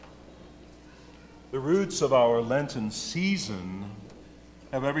The roots of our Lenten season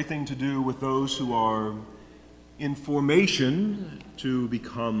have everything to do with those who are in formation to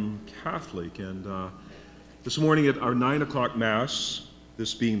become Catholic. And this morning at our 9 o'clock Mass,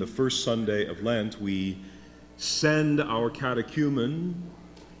 this being the first Sunday of Lent, we send our catechumen,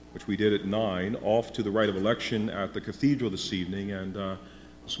 which we did at 9, off to the rite of election at the cathedral this evening. And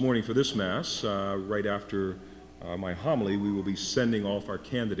this morning for this Mass, right after my homily, we will be sending off our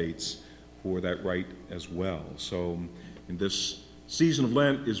candidates for that rite as well. So in this season of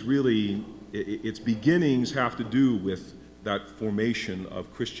Lent is really, its beginnings have to do with that formation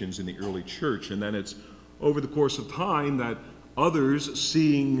of Christians in the early church. And then it's over the course of time that others,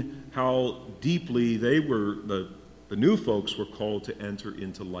 seeing how deeply they were, the new folks were called to enter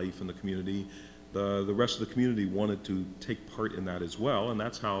into life in the community, the rest of the community wanted to take part in that as well. And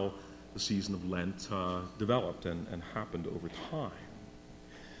that's how the season of Lent developed and happened over time.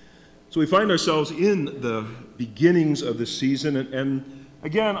 So we find ourselves in the beginnings of this season, and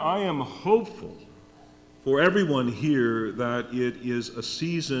again, I am hopeful for everyone here that it is a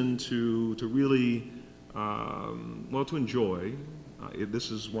season to really, to enjoy.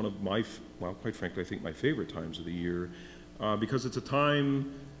 This is one of my, quite frankly, I think my favorite times of the year, because it's a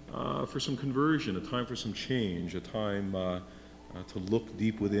time for some conversion, a time for some change, a time to look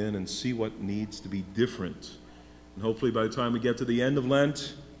deep within and see what needs to be different. And hopefully by the time we get to the end of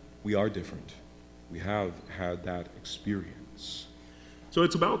Lent, we are different. We have had that experience. So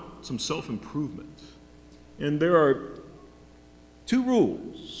it's about some self-improvement. And there are two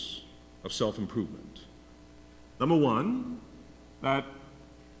rules of self-improvement. Number one, that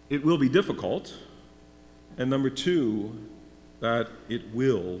it will be difficult. And number two, that it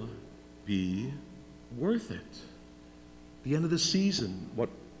will be worth it. The end of the season, what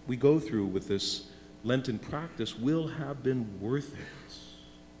we go through with this Lenten practice will have been worth it.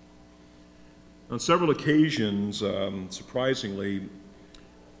 On several occasions, surprisingly,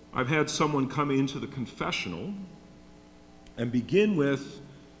 I've had someone come into the confessional and begin with,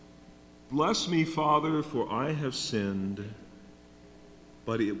 "Bless me, Father, for I have sinned,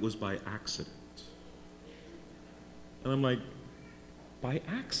 but it was by accident." And I'm like, by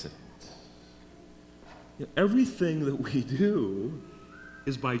accident? You know, everything that we do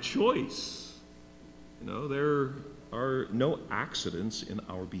is by choice. You know, there are no accidents in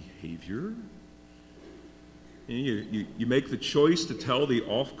our behavior. You make the choice to tell the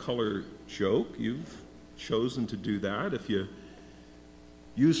off-color joke, you've chosen to do that. If you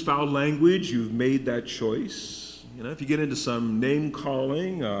use foul language, you've made that choice. You know, if you get into some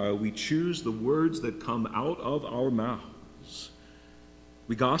name-calling, we choose the words that come out of our mouths.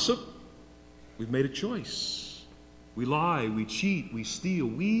 We gossip, we've made a choice. We lie, we cheat, we steal,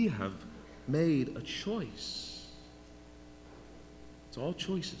 we have made a choice. It's all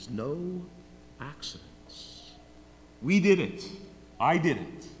choices, no accidents. We did it. I did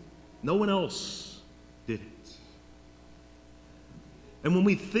it. No one else did it. And when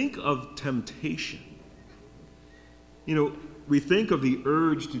we think of temptation, you know, we think of the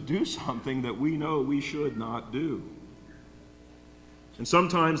urge to do something that we know we should not do. And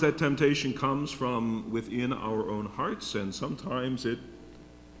sometimes that temptation comes from within our own hearts, and sometimes it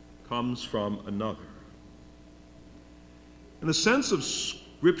comes from another. And the sense of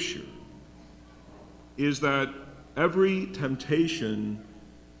Scripture is that every temptation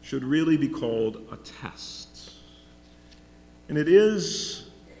should really be called a test. And it is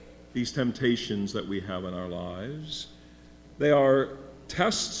these temptations that we have in our lives. They are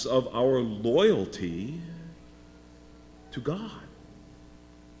tests of our loyalty to God.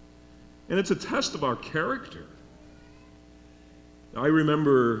 And it's a test of our character. I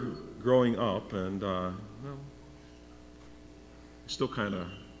remember growing up, and I still kind of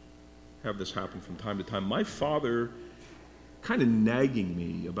have this happen from time to time. My father kind of nagging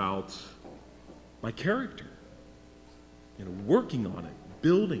me about my character, you know, working on it,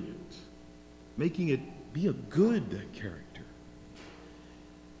 building it, making it be a good character.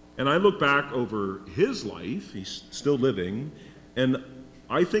 And I look back over his life, he's still living, and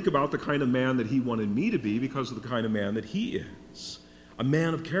I think about the kind of man that he wanted me to be because of the kind of man that he is, a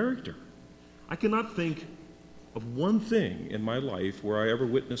man of character. I cannot think of one thing in my life where I ever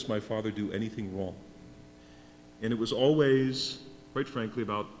witnessed my father do anything wrong. And it was always, quite frankly,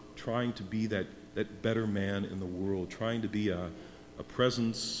 about trying to be that better man in the world, trying to be a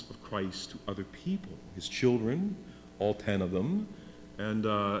presence of Christ to other people, his children, all 10 of them, and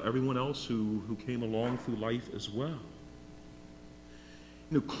everyone else who came along through life as well.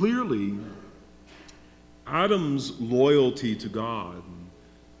 You know, clearly, Adam's loyalty to God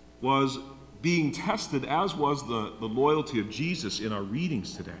was being tested, as was the loyalty of Jesus in our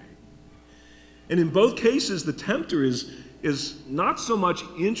readings today. And in both cases, the tempter is not so much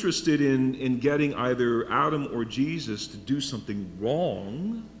interested in getting either Adam or Jesus to do something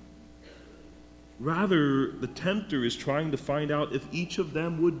wrong. Rather, the tempter is trying to find out if each of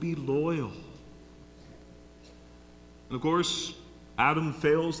them would be loyal. And of course, Adam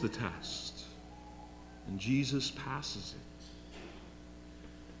fails the test, and Jesus passes it.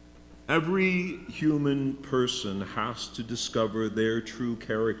 Every human person has to discover their true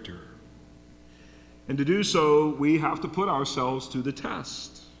character. And to do so, we have to put ourselves to the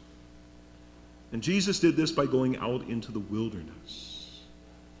test. And Jesus did this by going out into the wilderness,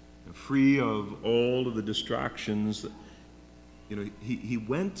 free of all of the distractions. He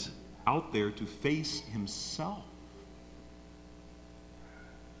went out there to face himself.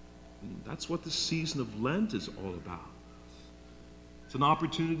 And that's what the season of Lent is all about. It's an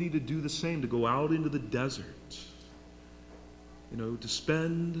opportunity to do the same, to go out into the desert, to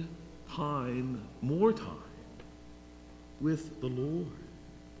spend more time with the Lord.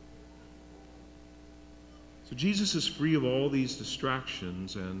 So Jesus is free of all these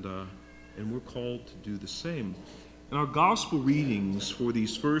distractions, and we're called to do the same. And our gospel readings for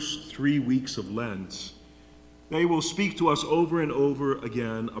these first 3 weeks of Lent, they will speak to us over and over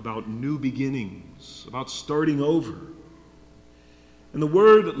again about new beginnings, about starting over. And the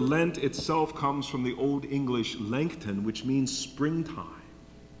word Lent itself comes from the Old English Lengton, which means springtime.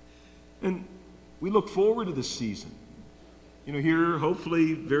 And we look forward to this season. Here,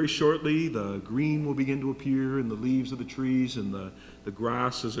 hopefully, very shortly, the green will begin to appear in the leaves of the trees and the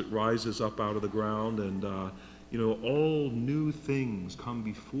grass as it rises up out of the ground. And, all new things come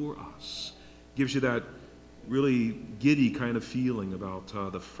before us. Gives you that really giddy kind of feeling about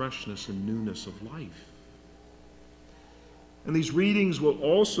the freshness and newness of life. And these readings will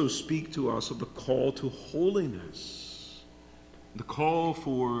also speak to us of the call to holiness, the call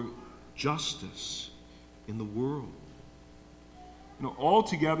for justice in the world.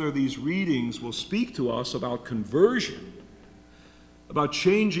 Altogether, these readings will speak to us about conversion, about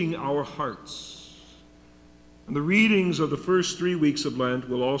changing our hearts. And the readings of the first 3 weeks of Lent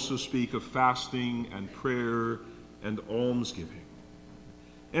will also speak of fasting and prayer and almsgiving.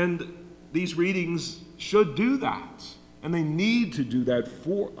 And these readings should do that, and they need to do that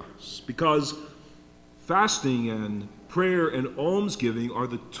for us, because fasting and prayer and almsgiving are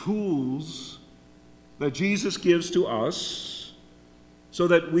the tools that Jesus gives to us so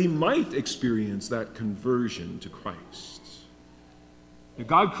that we might experience that conversion to Christ. Now,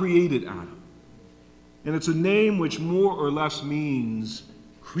 God created Adam, and it's a name which more or less means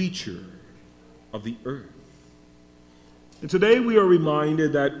creature of the earth. And today we are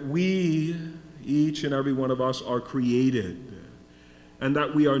reminded that we, each and every one of us, are created, and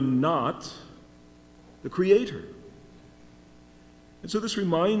that we are not the creator. And so this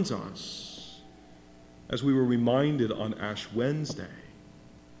reminds us, as we were reminded on Ash Wednesday,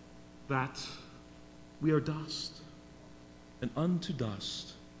 that we are dust, and unto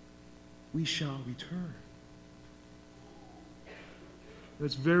dust we shall return. And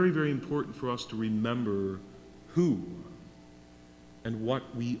it's very, very important for us to remember who and what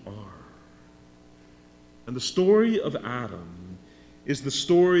we are. And the story of Adam is the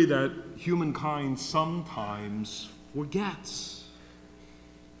story that humankind sometimes forgets.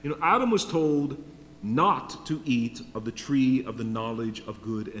 Adam was told not to eat of the tree of the knowledge of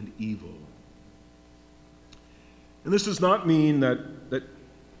good and evil. And this does not mean that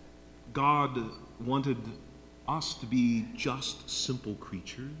God wanted us to be just simple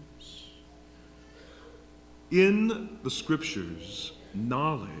creatures. In the Scriptures,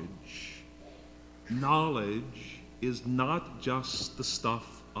 knowledge is not just the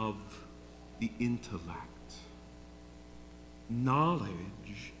stuff of the intellect.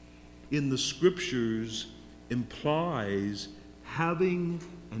 Knowledge in the Scriptures implies having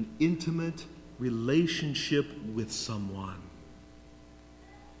an intimate relationship with someone.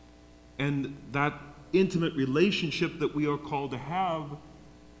 And that intimate relationship that we are called to have,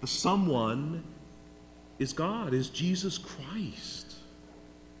 the someone is God, is Jesus Christ.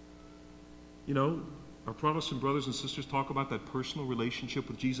 Our Protestant brothers and sisters talk about that personal relationship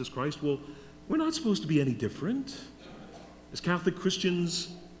with Jesus Christ. Well, we're not supposed to be any different. As Catholic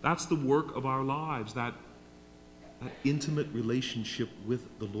Christians, that's the work of our lives, that intimate relationship with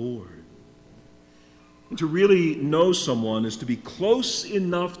the Lord. And to really know someone is to be close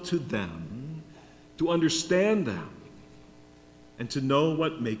enough to them, to understand them, and to know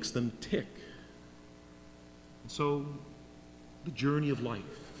what makes them tick. And so, the journey of life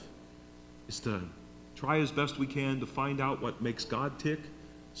is to try as best we can to find out what makes God tick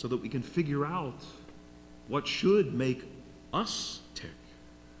so that we can figure out what should make us tick.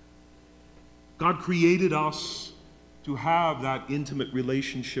 God created us to have that intimate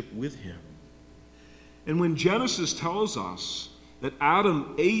relationship with him. And when Genesis tells us that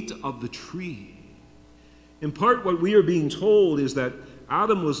Adam ate of the tree, in part what we are being told is that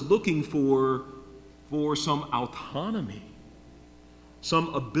Adam was looking for some autonomy,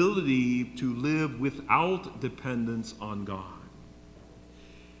 some ability to live without dependence on God.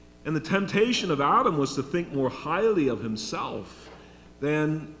 And the temptation of Adam was to think more highly of himself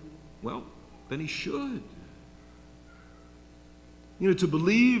than he should. To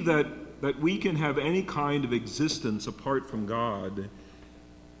believe that we can have any kind of existence apart from God,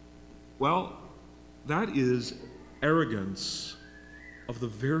 that is arrogance of the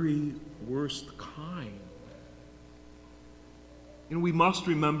very worst kind. We must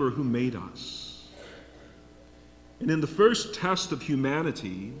remember who made us. And in the first test of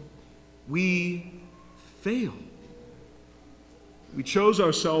humanity, we failed. We chose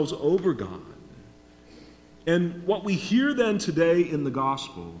ourselves over God. And what we hear then today in the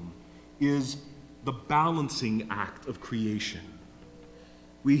gospel is the balancing act of creation.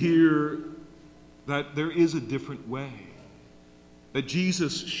 We hear that there is a different way, that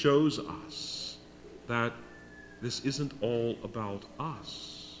Jesus shows us that this isn't all about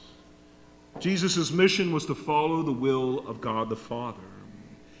us. Jesus' mission was to follow the will of God the Father.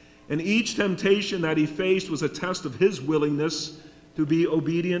 And each temptation that he faced was a test of his willingness to be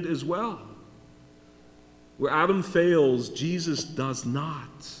obedient as well. Where Adam fails, Jesus does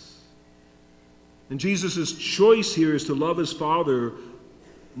not. And Jesus' choice here is to love his Father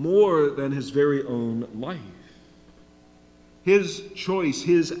more than his very own life. His choice,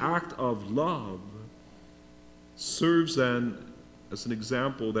 his act of love, serves then as an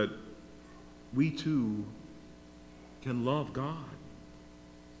example that we too can love God.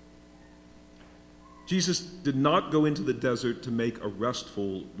 Jesus did not go into the desert to make a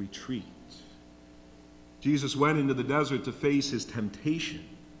restful retreat. Jesus went into the desert to face his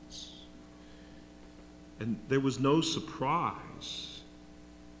temptations. And there was no surprise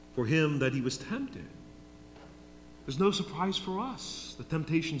for him that he was tempted. There's no surprise for us. The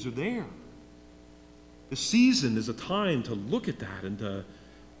temptations are there. The season is a time to look at that and to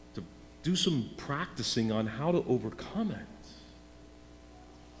do some practicing on how to overcome it.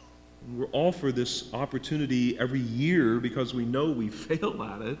 And we're offered this opportunity every year because we know we fail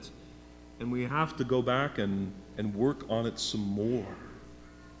at it, and we have to go back and work on it some more,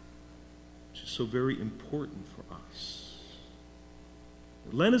 which is so very important for us.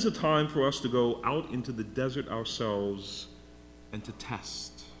 Lent is a time for us to go out into the desert ourselves and to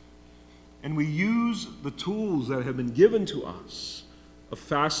test. And we use the tools that have been given to us of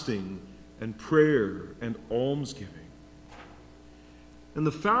fasting and prayer and almsgiving. And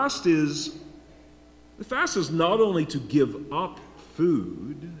the fast is not only to give up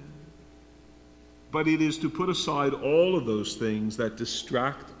food, but it is to put aside all of those things that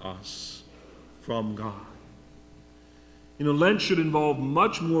distract us from God. Lent should involve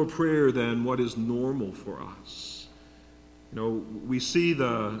much more prayer than what is normal for us. We see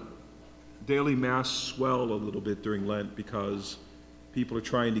the daily Mass swell a little bit during Lent because people are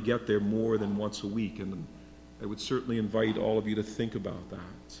trying to get there more than once a week, and I would certainly invite all of you to think about that.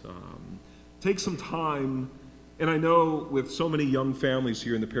 Take some time, and I know with so many young families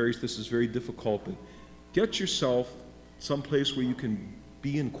here in the parish this is very difficult, but get yourself someplace where you can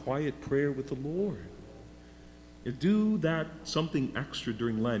be in quiet prayer with the Lord. Do that something extra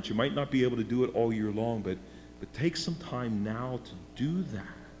during Lent. You might not be able to do it all year long, but take some time now to do that.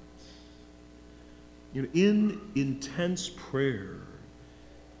 In intense prayer,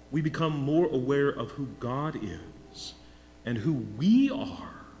 we become more aware of who God is and who we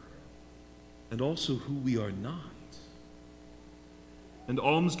are, and also who we are not. And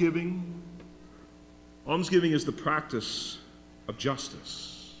almsgiving is the practice of justice.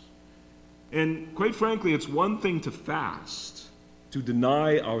 And quite frankly, it's one thing to fast, to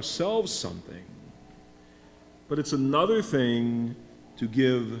deny ourselves something, but it's another thing to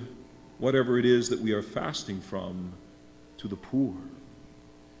give whatever it is that we are fasting from to the poor.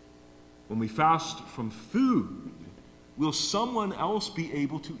 When we fast from food, will someone else be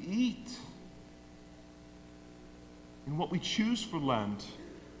able to eat? And what we choose for Lent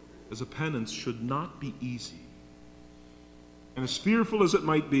as a penance should not be easy. And as fearful as it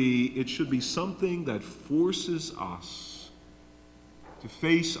might be, it should be something that forces us to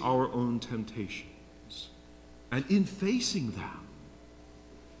face our own temptations. And in facing them,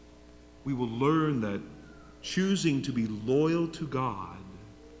 we will learn that choosing to be loyal to God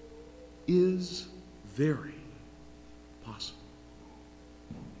is very possible.